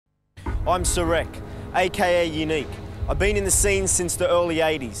I'm Sereck, aka Unique. I've been in the scene since the early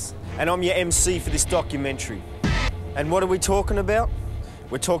 80s, and I'm your MC for this documentary. And what are we talking about?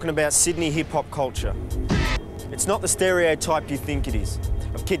 We're talking about Sydney hip-hop culture. It's not the stereotype you think it is,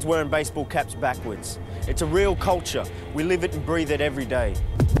 of kids wearing baseball caps backwards. It's a real culture. We live it and breathe it every day.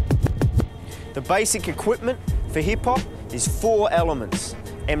 The basic equipment for hip-hop is 4 elements: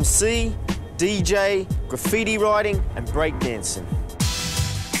 MC, DJ, graffiti writing, and breakdancing.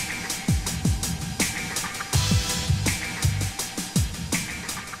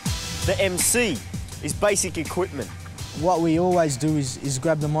 The MC is basic equipment. What we always do is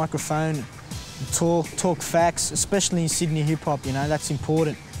grab the microphone, talk facts, especially in Sydney hip-hop, you know, that's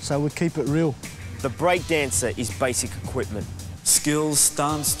important, so we keep it real. The breakdancer is basic equipment. Skills,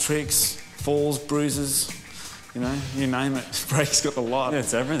 stunts, tricks, falls, bruises, you know, you name it. Break's got the lot. Yeah,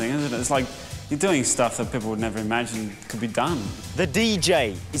 it's everything, isn't it? It's like you're doing stuff that people would never imagine could be done. The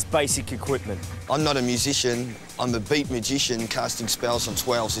DJ is basic equipment. I'm not a musician, I'm a beat magician. Casting spells on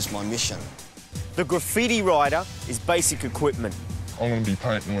 12s is my mission. The graffiti writer is basic equipment. I'm gonna be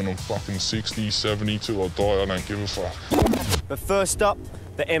painting when I'm fucking 60, 70 till I die, I don't give a fuck. But first up,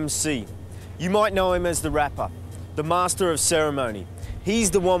 the MC. You might know him as the rapper, the master of ceremony.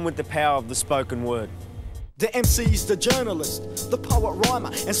 He's the one with the power of the spoken word. The MC is the journalist, the poet, rhymer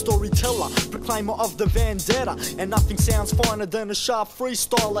and storyteller, proclaimer of the vendetta. And nothing sounds finer than a sharp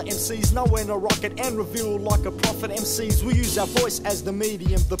freestyler. MCs know when to rock it and reveal like a prophet. MCs, we use our voice as the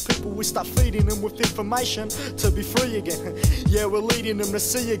medium. The people, we start feeding them with information to be free again. Yeah, we're leading them to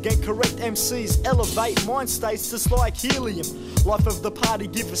see again. Correct MCs elevate mind states just like helium. Life of the party,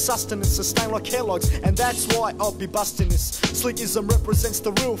 give us sustenance, sustain like Kellogg's. And that's why I'll be busting this. Slickism represents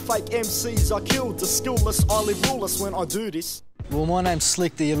the real fake MCs. I killed the skillless, I live ruleless when I do this. Well, my name's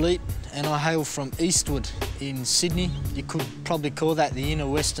Slick the Elite, and I hail from Eastwood in Sydney. You could probably call that the inner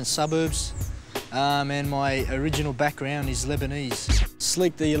western suburbs. And my original background is Lebanese.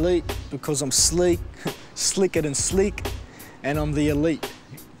 Slick the Elite because I'm sleek, slicker than sleek, and I'm the elite.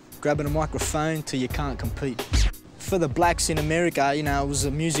 Grabbing a microphone till you can't compete. For the blacks in America, you know, it was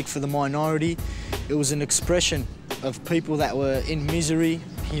a music for the minority. It was an expression of people that were in misery,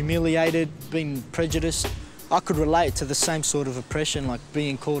 humiliated, being prejudiced. I could relate to the same sort of oppression, like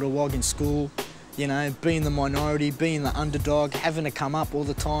being called a wog in school, you know, being the minority, being the underdog, having to come up all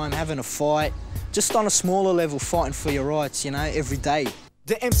the time, having to fight. Just on a smaller level, fighting for your rights, you know, every day.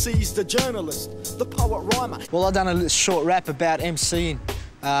 The MC is the journalist, the poet, rhymer. Well, I've done a little short rap about MCing.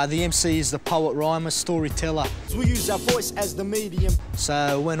 The MC is the poet, rhymer, storyteller. We use our voice as the medium.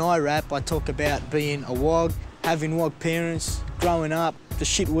 So when I rap, I talk about being a wog, having wog parents, growing up, the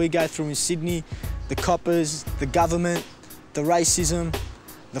shit we go through in Sydney, the coppers, the government, the racism,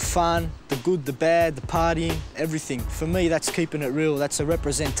 the fun, the good, the bad, the partying, everything. For me, that's keeping it real. That's a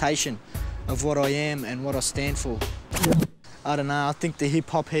representation of what I am and what I stand for. I don't know, I think the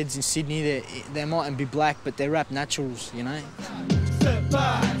hip-hop heads in Sydney, they mightn't be black, but they're rap naturals, you know? Step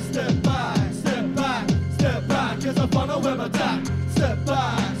back, step back, step back, step back, it's a funnel web attack. Step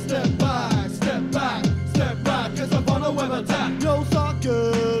back, step back, step back, step back, it's a funnel web attack. Yo,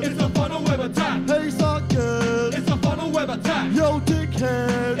 suckers, it's a funnel web attack. Hey, suckers, it's a funnel web attack. Yo,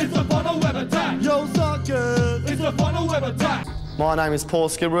 dickhead, it's a funnel web attack. Yo, suckers, it's a funnel web attack. My name is Paul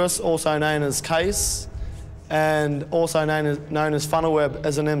Skibberus, also known as Case, and also known as Funnel Web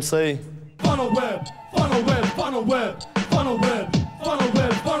as an MC. Funnel web, funnel web, funnel web, funnel web, funnel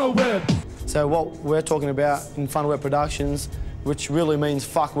web, funnel web. So what we're talking about in Funnel Web Productions, which really means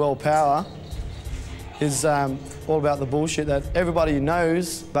fuck well power, is all about the bullshit that everybody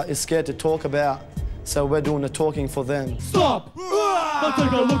knows but is scared to talk about. So we're doing the talking for them. Stop! Now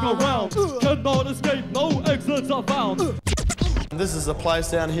take a look around. Cannot escape, no exits are found. This is a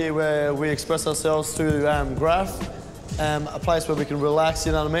place down here where we express ourselves through graph, a place where we can relax,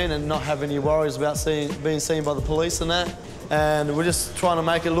 you know what I mean, and not have any worries about being seen by the police and that. And we're just trying to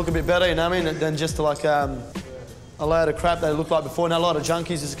make it look a bit better, you know what I mean, than just like a load of crap that it looked like before. Now, a lot of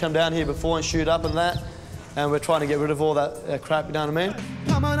junkies used to come down here before and shoot up and that, and we're trying to get rid of all that crap, you know what I mean?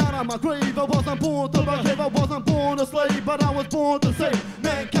 Coming out of my grave, I wasn't born to behave, I wasn't born a slave, but I was born to save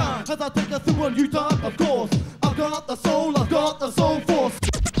mankind. As I take us through a new time, of course, I've got the soul force.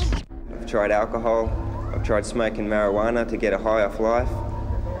 I've tried alcohol, I've tried smoking marijuana to get a high off life,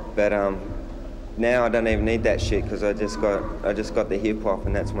 but now I don't even need that shit because I just got the hip hop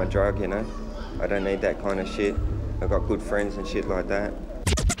and that's my drug, you know. I don't need that kind of shit. I've got good friends and shit like that.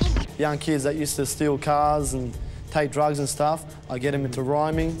 Young kids that used to steal cars and take drugs and stuff, I get them into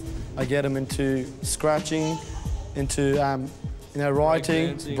rhyming, I get them into scratching, into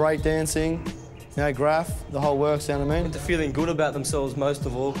writing, breakdancing, you know, graph, the whole works, you know what I mean? They're feeling good about themselves most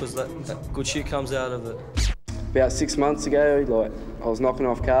of all, because that good shit comes out of it. About 6 months ago, like, I was knocking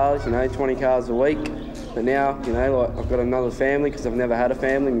off cars, you know, 20 cars a week. But now, you know, like, I've got another family because I've never had a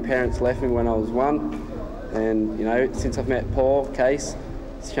family. My parents left me when I was 1. And, you know, since I've met Paul, Case,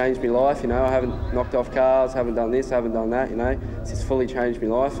 it's changed my life, you know. I haven't knocked off cars, haven't done this, haven't done that, you know. It's just fully changed my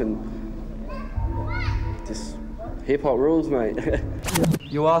life, and just hip-hop rules, mate.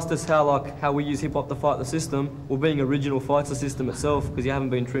 You asked us how we use hip-hop to fight the system. Well, being original fights the system itself, because you haven't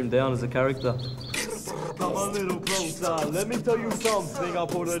been trimmed down as a character. Come a little closer, let me tell you something. I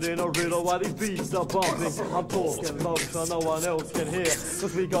put it in a riddle while these beats are bumping. I'm talking low so no one else can hear,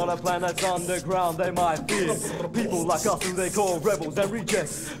 cause we got a plan that's underground they might fear. People like us who they call rebels and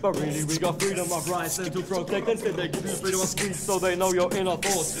rejects, but really we got freedom of rights and to protect. Instead they give you freedom of speech so they know your inner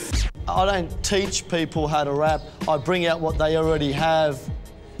thoughts. I don't teach people how to rap, I bring out what they already have.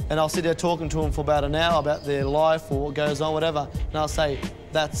 And I'll sit there talking to them for about an hour about their life or what goes on, whatever, and I'll say,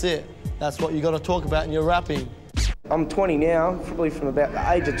 that's it. That's what you got to talk about in your rapping. I'm 20 now, probably from about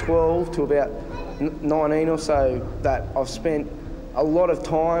the age of 12 to about 19 or so, that I've spent a lot of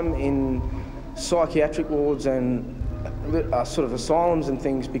time in psychiatric wards and sort of asylums and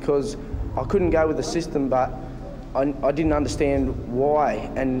things because I couldn't go with the system, but I didn't understand why,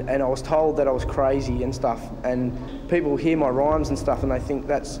 and I was told that I was crazy and stuff, and people hear my rhymes and stuff and they think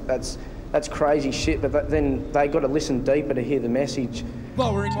that's crazy shit, but then they got to listen deeper to hear the message.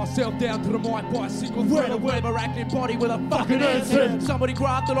 Lowering myself down to the mic by a single thread, a web acting body with a fucking answer. Somebody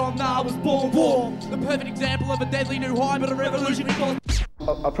grafted on, now I was born warm. The perfect example of a deadly new high, but a revolution because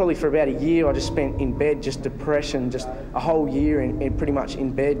I probably for about a year I just spent in bed, just depression, just a whole year in pretty much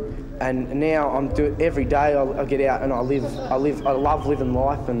in bed. And now I'm doing every day. I get out and I love living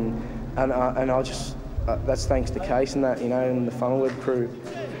life, and I just that's thanks to Case and that, you know, and the Funnel Web crew.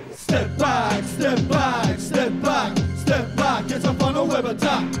 step back, step back, step back, step back. It's a Funnel Web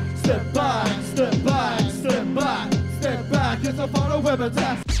attack. Step back, step back, step back, step back. It's a Funnel Web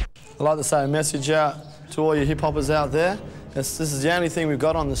attack. I'd like to say a message out to all you hip hoppers out there. This is the only thing we've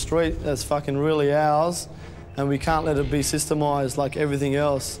got on the street that's fucking really ours, and we can't let it be systemised like everything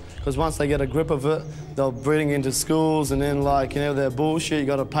else. Because once they get a grip of it, they'll bring it into schools, and then, like, you know, their bullshit, you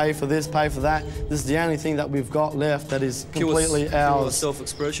got to pay for this, pay for that. This is the only thing that we've got left that is completely ours. Pure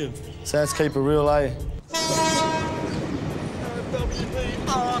self-expression. So let's keep it real, eh? FWB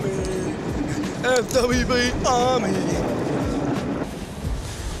Army. FWB Army.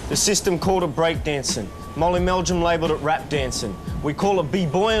 The system called it breakdancing. Molly Meldrum labelled it rap dancing. We call it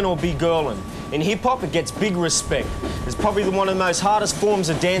b-boying or b-girling. In hip-hop, it gets big respect. It's probably one of the most hardest forms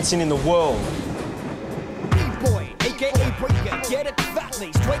of dancing in the world. B-boy, a.k.a. breaker, get it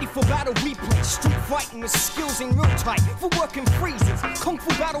fat-laced, ready for battle replay. Street fighting with skills in real tight, for working freezes, kung fu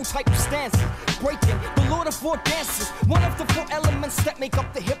battle type of stances. Breaking, the Lord of Four dances, one of the 4 elements that make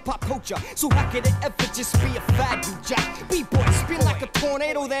up the hip-hop culture. So how could it ever just be a fad, you jack? B-boy, spin like a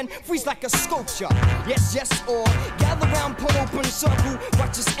tornado, then freeze like a sculpture. Yes, yes, or gather round, pull open circle,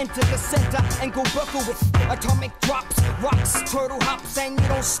 watch us enter the center and go buckle with atomic drops, rocks, turtle hops, and you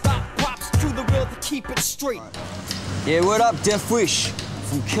don't stop. Props to the real to keep it straight. Yeah, what up, Death Wish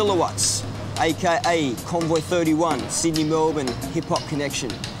from Kilowatts, aka Convoy 31, Sydney, Melbourne, hip hop connection.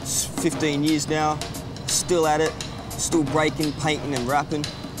 It's 15 years now, still at it, still breaking, painting, and rapping.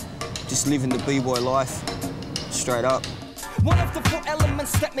 Just living the b-boy life, straight up. One of the 4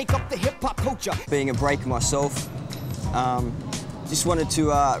 elements that make up the hip-hop culture. Being a breaker myself, just wanted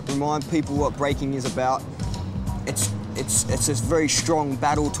to remind people what breaking is about. It's a very strong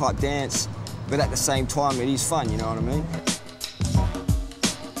battle type dance, but at the same time it is fun, you know what I mean?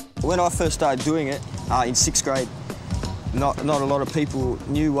 When I first started doing it in 6th grade, not a lot of people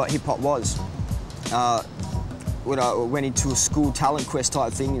knew what hip-hop was. When I went into a school talent quest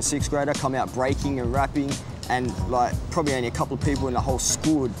type thing in 6th grade, I come out breaking and rapping, and like probably only a couple of people in the whole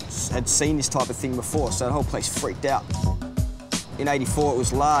school had seen this type of thing before, so the whole place freaked out. In '84 it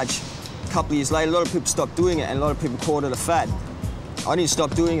was large. A couple of years later, a lot of people stopped doing it and a lot of people called it a fad. I didn't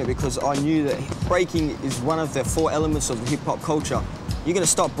stop doing it because I knew that breaking is one of the 4 elements of the hip-hop culture. You're gonna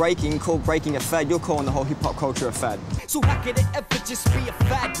stop breaking, call breaking a fad, you're calling the whole hip-hop culture a fad. So how could it ever just be a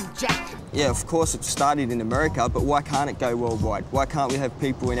fad, you jack? Yeah, of course it started in America, but why can't it go worldwide? Why can't we have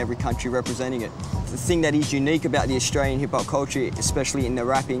people in every country representing it? The thing that is unique about the Australian hip-hop culture, especially in the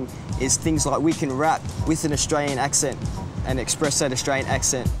rapping, is things like we can rap with an Australian accent and express that Australian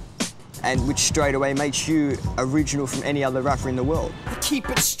accent, and which straight away makes you original from any other rapper in the world. Keep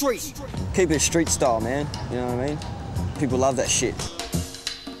it street. Keep it street style, man, you know what I mean? People love that shit.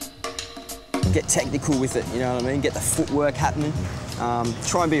 Get technical with it, you know what I mean? Get the footwork happening.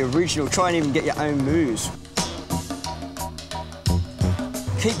 Try and be original, try and even get your own moves.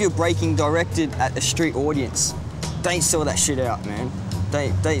 Keep your breaking directed at the street audience. Don't sell that shit out, man.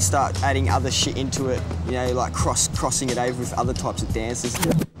 Don't start adding other shit into it, you know, like crossing it over with other types of dances.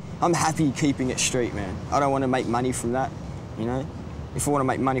 I'm happy keeping it street, man. I don't want to make money from that, you know. If I want to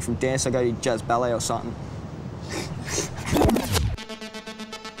make money from dance, I go to jazz ballet or something.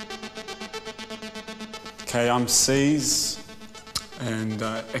 Okay, I'm C's and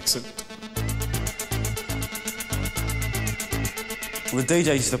exit. Well, the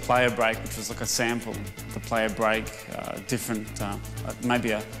DJ used to play a break, which was like a sample to play a break, different,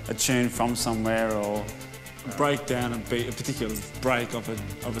 maybe a tune from somewhere, or a breakdown, a beat, a particular break of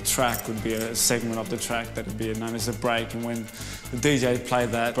a track would be a segment of the track that would be known as a break. And when the DJ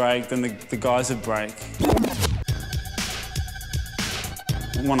played that break, then the guys would break.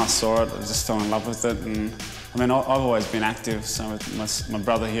 When I saw it, I just fell in love with it. And I mean, I've always been active, so with my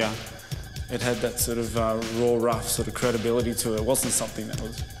brother here, it had that sort of raw, rough sort of credibility to it. It wasn't something that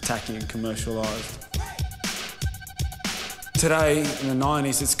was tacky and commercialised. Today, in the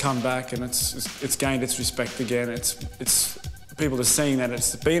 90s, it's come back and it's gained its respect again. It's people are seeing that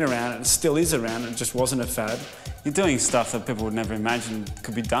it's been around and it still is around. It just wasn't a fad. You're doing stuff that people would never imagine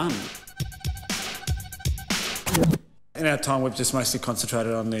could be done. In our time, we've just mostly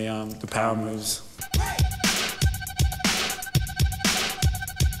concentrated on the power moves.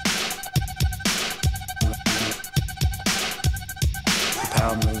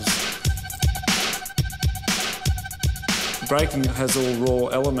 Power moves. Breaking has all raw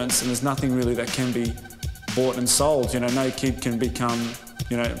elements, and there's nothing really that can be bought and sold. You know, no kid can become,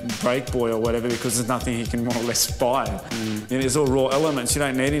 you know, break boy or whatever because there's nothing he can more or less buy. You know, it's all raw elements. You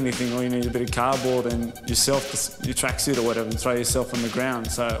don't need anything. All you need is a bit of cardboard and yourself, your tracksuit or whatever, and throw yourself on the ground.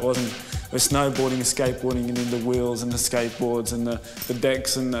 So it wasn't with snowboarding and skateboarding and the wheels and the skateboards and the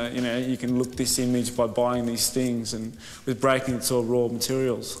decks and you know, you can look this image by buying these things. And with breaking, it's all raw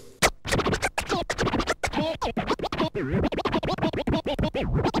materials.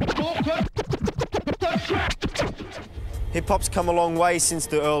 Hip-hop's come a long way since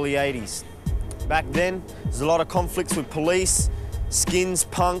the early 80s. Back then, there's a lot of conflicts with police, skins,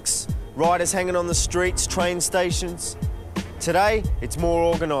 punks, riders hanging on the streets, train stations. Today, it's more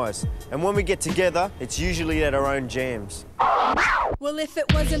organised, and when we get together, it's usually at our own jams. Well, if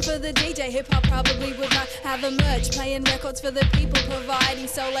it wasn't for the DJ, hip-hop probably would not have emerged. Playing records for the people, providing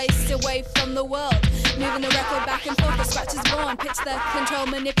solace away from the world. Moving the record back and forth, the scratch is born. Pitch the control,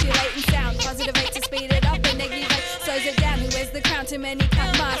 manipulating sound. Positive 8 to speed it up, and negative 8 slows it down. Who wears the crown? Too many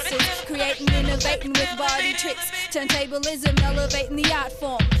cut masters. Creating, innovating with body tricks. Turntablism, elevating the art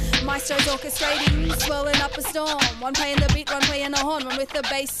form. Maestros orchestrating, swirling up a storm. One playing the beat, one playing the horn. One with the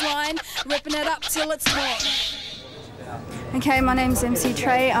bass line, ripping it up till it's torn. Okay, my name's MC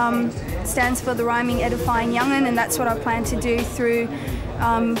Trey, stands for the Rhyming Edifying Young'un, and that's what I plan to do through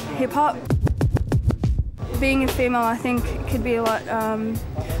hip-hop. Being a female, I think, could be a lot,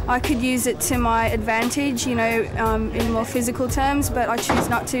 I could use it to my advantage, you know, in more physical terms, but I choose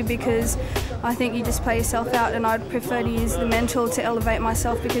not to because I think you just play yourself out, and I'd prefer to use the mental to elevate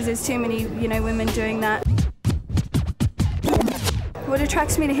myself because there's too many, you know, women doing that. What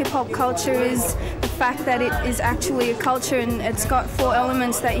attracts me to hip-hop culture is the fact that it is actually a culture, and it's got 4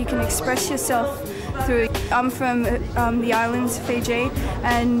 elements that you can express yourself through. I'm from the islands, Fiji,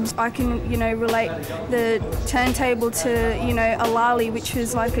 and I can, you know, relate the turntable to, you know, a lali, which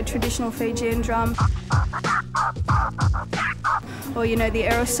was like a traditional Fijian drum. Or, you know, the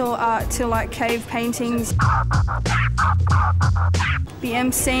aerosol art to like cave paintings. The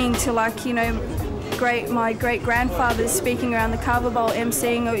emceeing to like, you know, my great-grandfathers speaking around the kava bowl,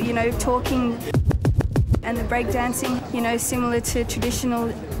 emceeing, or, you know, talking. And the breakdancing, you know, similar to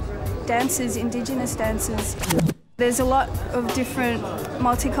traditional dances, indigenous dances. There's a lot of different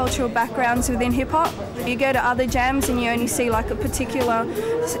multicultural backgrounds within hip-hop. You go to other jams and you only see like a particular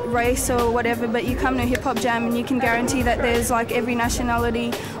race or whatever, but you come to a hip-hop jam and you can guarantee that there's like every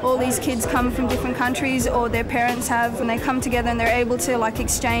nationality. All these kids come from different countries, or their parents have, and they come together and they're able to like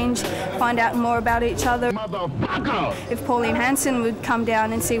exchange, find out more about each other. If Pauline Hanson would come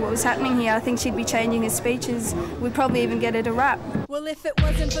down and see what was happening here, I think she'd be changing his speeches. We'd probably even get it a rap. Well, if it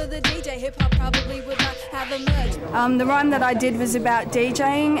wasn't for the DJ, hip-hop probably would not have emerged. The rhyme that I did was about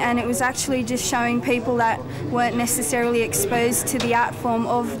DJing, and it was actually just showing people that weren't necessarily exposed to the art form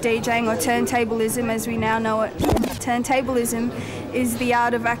of DJing, or turntablism as we now know it. Turntablism is the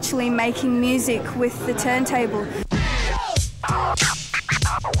art of actually making music with the turntable.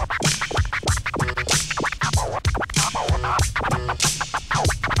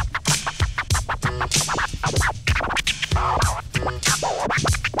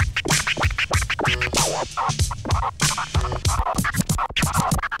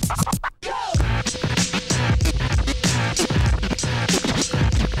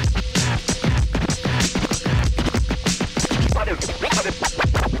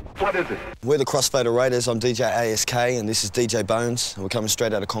 We're the Crossfader Raiders. I'm DJ ASK and this is DJ Bonez, and we're coming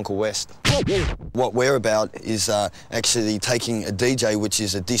straight out of Concord West. What we're about is actually taking a DJ, which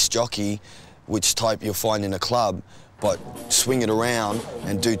is a disc jockey, which type you'll find in a club, but swing it around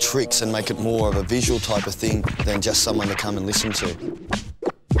and do tricks and make it more of a visual type of thing than just someone to come and listen to.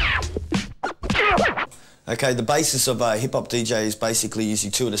 Okay, the basis of a hip-hop DJ is basically using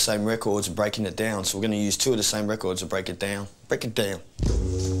two of the same records and breaking it down. So we're going to use two of the same records and break it down. Break it down.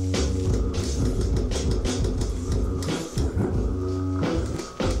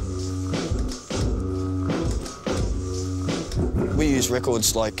 We use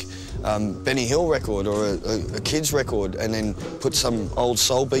records like Benny Hill record or a kid's record, and then put some old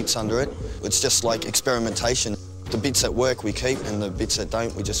soul beats under it. It's just like experimentation. The bits that work we keep, and the bits that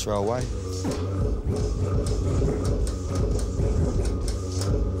don't we just throw away.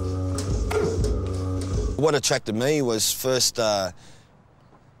 What attracted me was first, I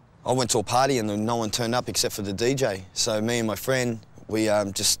went to a party and no one turned up except for the DJ. So me and my friend, we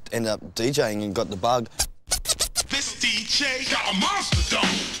just ended up DJing and got the bug. This DJ got a monster dome.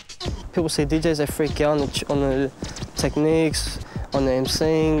 People say DJs, they freak out on the techniques, on the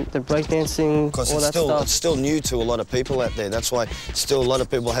MCing, the breakdancing, all that stuff. It's still new to a lot of people out there. That's why still a lot of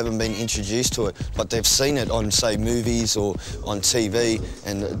people haven't been introduced to it, but they've seen it on, say, movies or on TV.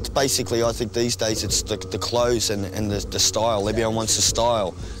 And basically, I think these days it's the clothes and the style. Everyone wants the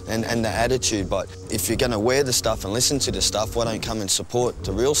style and the attitude. But if you're going to wear the stuff and listen to the stuff, why don't come and support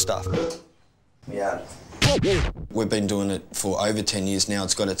the real stuff? Yeah. We've been doing it for over 10 years now.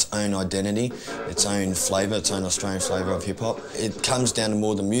 It's got its own identity, its own flavour, its own Australian flavour of hip-hop. It comes down to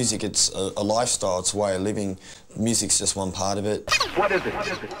more than music. It's a lifestyle, it's a way of living. Music's just one part of it. What is it?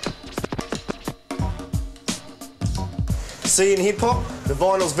 See, in hip-hop, the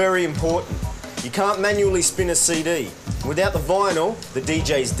vinyl's very important. You can't manually spin a CD. Without the vinyl, the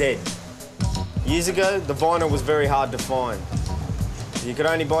DJ's dead. Years ago, the vinyl was very hard to find. You could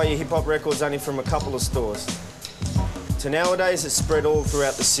only buy your hip-hop records only from a couple of stores. To nowadays, it's spread all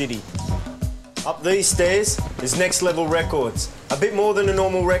throughout the city. Up these stairs is Next Level Records, a bit more than a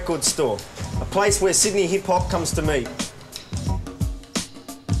normal record store, a place where Sydney hip-hop comes to meet.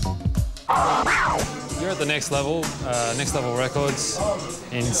 You're at the Next Level Records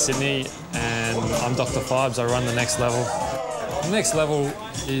in Sydney, and I'm Dr. Phibes. I run the Next Level. The Next Level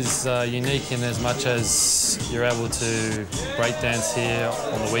is unique in as much as you're able to breakdance here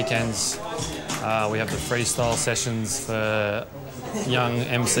on the weekends. We have the freestyle sessions for young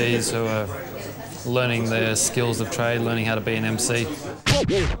MCs who are learning their skills of trade, learning how to be an MC.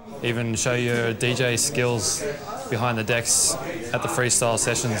 Even show your DJ skills behind the decks at the freestyle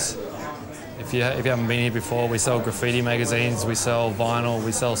sessions. If you haven't been here before, we sell graffiti magazines, we sell vinyl,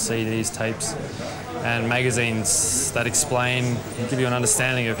 we sell CDs, tapes, and magazines that explain and give you an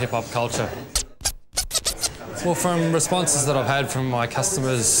understanding of hip-hop culture. Well, from responses that I've had from my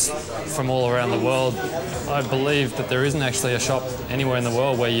customers from all around the world, I believe that there isn't actually a shop anywhere in the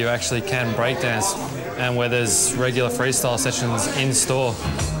world where you actually can breakdance and where there's regular freestyle sessions in store.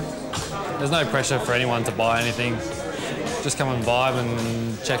 There's no pressure for anyone to buy anything. Just come and vibe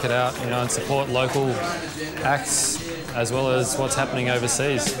and check it out, you know, and support local acts as well as what's happening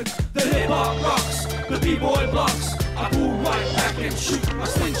overseas. The hip-hop rocks, the b-boy blocks. I pull right back and shoot. My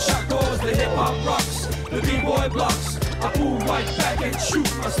slingshot goes, the hip-hop rocks, the b-boy blocks. I pull right back and shoot.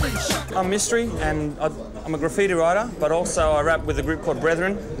 My slingshot. I'm Mistery, and I'm a graffiti writer, but also I rap with a group called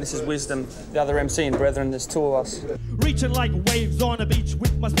Brethren. This is Wizdom, the other MC in Brethren. There's two of us. Reaching like waves on a beach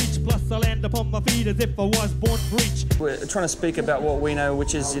with my speech, plus I land upon my feet as if I was born for each. We're trying to speak about what we know,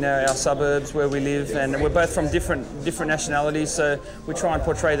 which is, you know, our suburbs, where we live, and we're both from different nationalities, so we try and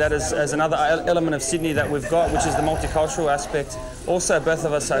portray that as another element of Sydney that we've got, which is the multicultural aspect. Also, both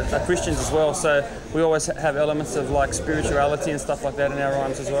of us are Christians as well, so we always have elements of like spirituality and stuff like that in our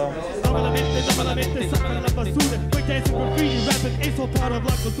rhymes as well.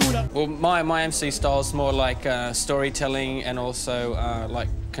 Well, my MC style is more like storytelling and also like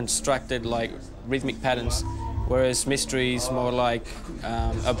constructed like rhythmic patterns, whereas Mistery's more like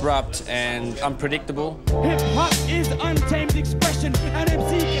abrupt and unpredictable. Hip-hop is untamed expression, an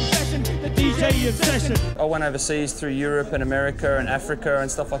MC confession, the DJ obsession. I went overseas through Europe and America and Africa and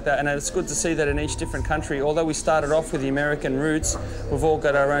stuff like that, and it's good to see that in each different country, although we started off with the American roots, we've all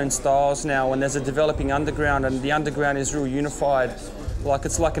got our own styles now, and there's a developing underground, and the underground is real unified. Like,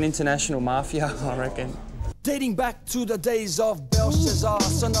 it's like an international mafia, I reckon. Dating back to the days of Belshazzar,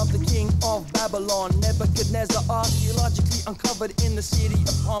 son of the king of Babylon, Nebuchadnezzar, archaeologically uncovered in the city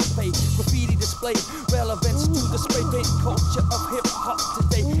of Pompeii. Graffiti displayed relevance to the spray paint culture of hip-hop today.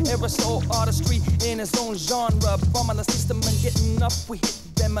 Pompeii. Aerosol artistry in his own genre. Bombing the system and getting up, we hit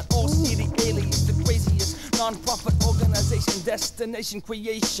them at all city aliens. The craziest non-profit organization, destination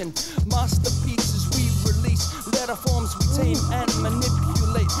creation. Masterpieces we release, letter forms we tame and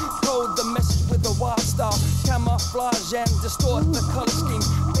manipulate. Code the message with a wild style, camouflage and distort the color scheme.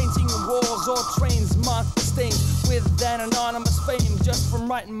 Painting walls or trains, mark the stains with an anonymous fame just from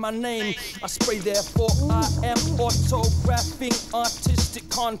writing my name. I spray, therefore I am autographing artistic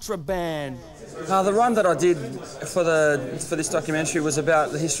contraband. The run that I did for this documentary was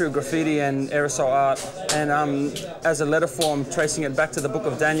about the history of graffiti and aerosol art, and as a letter form, tracing it back to the book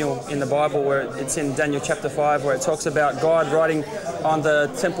of Daniel in the Bible, where it's in Daniel chapter 5, where it talks about God writing on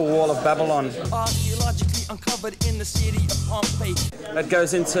the temple wall of Babylon. Archaeologically uncovered in the city of Pompeii. It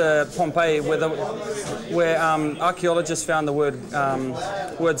goes into Pompeii, where archaeologists found the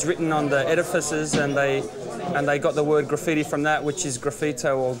words written on the edifices, and they got the word graffiti from that, which is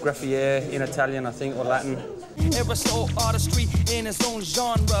graffito or graffiere in Italian, I think, or Latin. Aerosol artistry in its own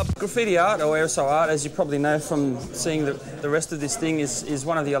genre. Graffiti art, or aerosol art, as you probably know from seeing the rest of this thing, is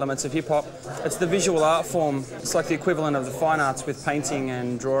one of the elements of hip-hop. It's the visual art form. It's like the equivalent of the fine arts with painting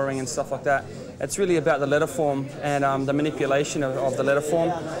and drawing and stuff like that. It's really about the letter form and the manipulation of the letter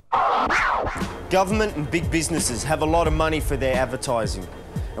form. Government and big businesses have a lot of money for their advertising.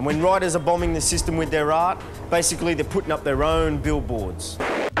 And when writers are bombing the system with their art, basically they're putting up their own billboards.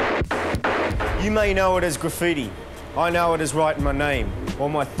 You may know it as graffiti. I know it as writing my name. All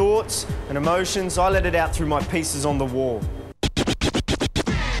my thoughts and emotions, I let it out through my pieces on the wall.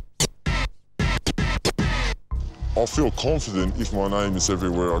 I feel confident if my name is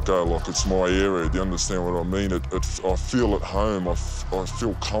everywhere I go, like it's my area. Do you understand what I mean? I feel at home, I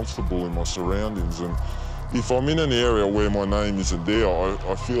feel comfortable in my surroundings. And if I'm in an area where my name isn't there,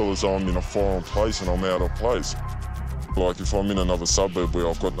 I feel as though I'm in a foreign place and I'm out of place. Like if I'm in another suburb where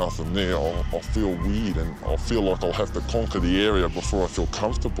I've got nothing there, I'll feel weird and I feel like I'll have to conquer the area before I feel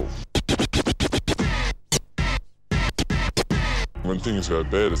comfortable. When things go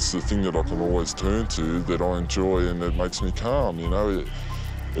bad, it's the thing that I can always turn to, that I enjoy and that makes me calm, you know.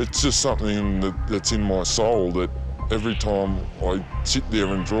 It's just something that's in my soul that every time I sit there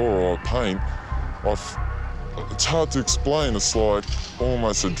and draw or I paint, it's hard to explain. It's like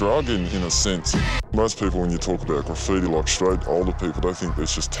almost a drug in a sense. Most people, when you talk about graffiti, like straight older people, they think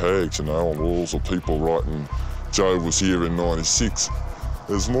there's just tags, you know, on walls or people writing, Joe was here in '96.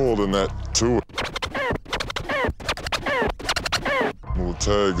 There's more than that to it. Well, the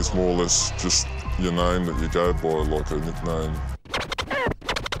tag is more or less just your name that you go by, like a nickname.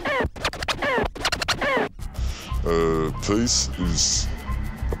 A piece is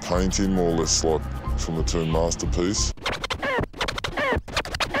a painting, more or less like from the term masterpiece.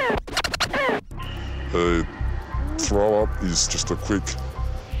 A throw up is just a quick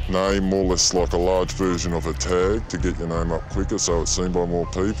name, more or less like a large version of a tag to get your name up quicker so it's seen by more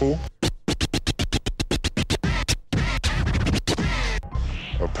people.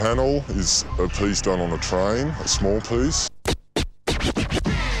 A panel is a piece done on a train, a small piece.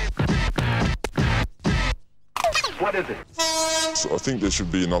 What is it? So I think there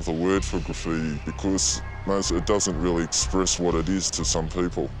should be another word for graffiti because it doesn't really express what it is to some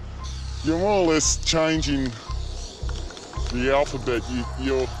people. You're more or less changing the alphabet.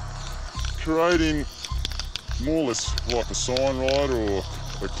 You're creating more or less like a sign writer or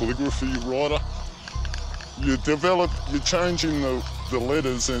a calligraphy writer. You're changing the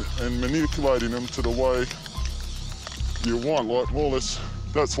letters and manipulating them to the way you want. Like more or less,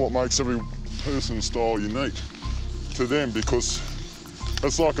 that's what makes every person's style unique to them because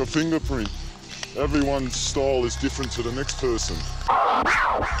it's like a fingerprint. Everyone's style is different to the next person.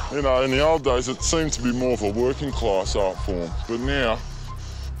 You know, in the old days, it seemed to be more of a working class art form, but now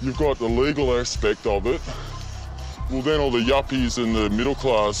you've got the legal aspect of it. Well, then all the yuppies and the middle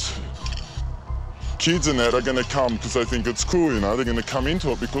class kids and that are going to come because they think it's cool, you know. They're going to come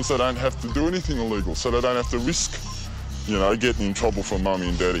into it because they don't have to do anything illegal, so they don't have to risk, you know, getting in trouble from mummy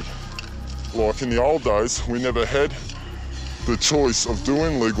and daddy. Like in the old days, we never had the choice of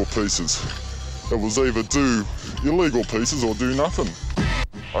doing legal pieces. It was either do illegal pieces or do nothing.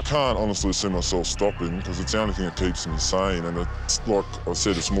 I can't honestly see myself stopping because it's the only thing that keeps me sane, and it's like I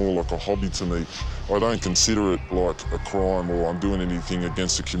said, it's more like a hobby to me. I don't consider it like a crime or I'm doing anything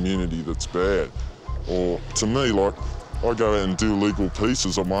against the community that's bad. Or to me, like, I go out and do legal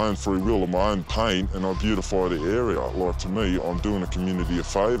pieces of my own free will, of my own paint, and I beautify the area. Like, to me, I'm doing a community a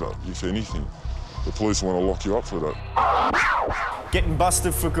favour, if anything. The police want to lock you up for that. Getting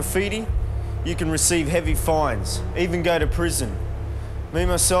busted for graffiti, you can receive heavy fines, even go to prison. Me,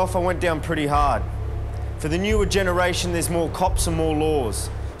 myself, I went down pretty hard. For the newer generation, there's more cops and more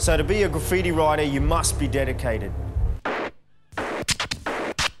laws. So to be a graffiti writer, you must be dedicated.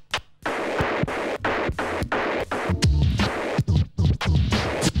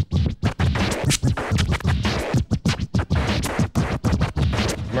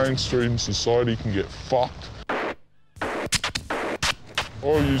 Mainstream society can get fucked.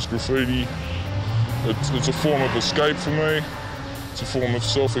 I use graffiti. It's a form of escape for me. It's a form of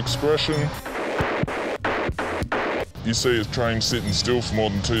self-expression. You see a train sitting still for more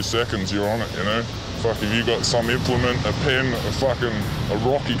than 2 seconds, you're on it, you know? Fuck, if you got some implement, a pen, a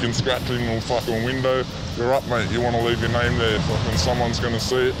rock you can scratch in a fucking window, you're up, mate. You want to leave your name there. Fucking someone's going to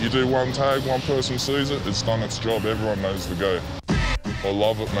see it. You do one tag, one person sees it, it's done its job. Everyone knows the go. I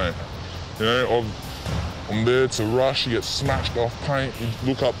love it, mate. You know, I'm there to rush, you get smashed off paint, you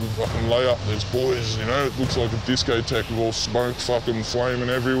look up the fucking layup, there's boys, you know, it looks like a discotheque with all smoke fucking flaming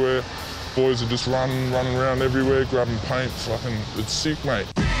everywhere. Boys are just running around everywhere, grabbing paint, fucking, it's sick, mate.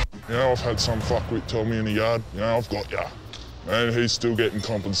 You know, I've had some fuckwit tell me in the yard, you know, I've got ya. And he's still getting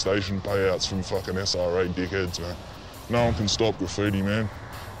compensation payouts from fucking SRA dickheads, man. No one can stop graffiti, man.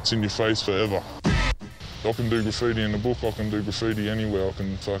 It's in your face forever. I can do graffiti in the book, I can do graffiti anywhere. I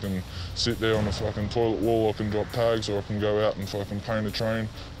can fucking sit there on a fucking toilet wall, I can drop tags, or I can go out and fucking paint a train.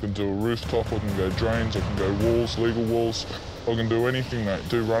 I can do a rooftop, I can go drains, I can go walls, legal walls. I can do anything, mate.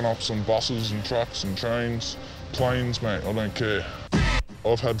 Do run-ups on buses and trucks and trains, planes, mate, I don't care.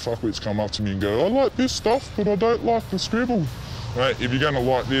 I've had fuckwits come up to me and go, I like this stuff, but I don't like the scribble. Mate, if you're gonna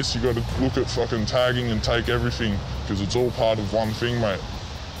like this, you gotta look at fucking tagging and take everything, because it's all part of one thing, mate.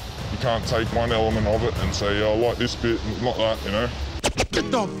 You can't take one element of it and say, yeah, I like this bit, not that, you know?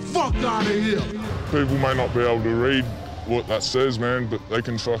 Get the fuck out of here! People may not be able to read what that says, man, but they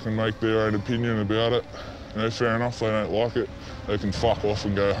can fucking make their own opinion about it. You know, fair enough, they don't like it. They can fuck off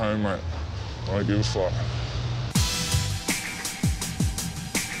and go home, mate. I don't give a fuck.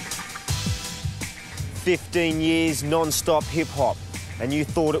 15 years non-stop hip-hop, and you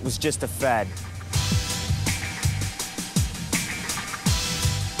thought it was just a fad.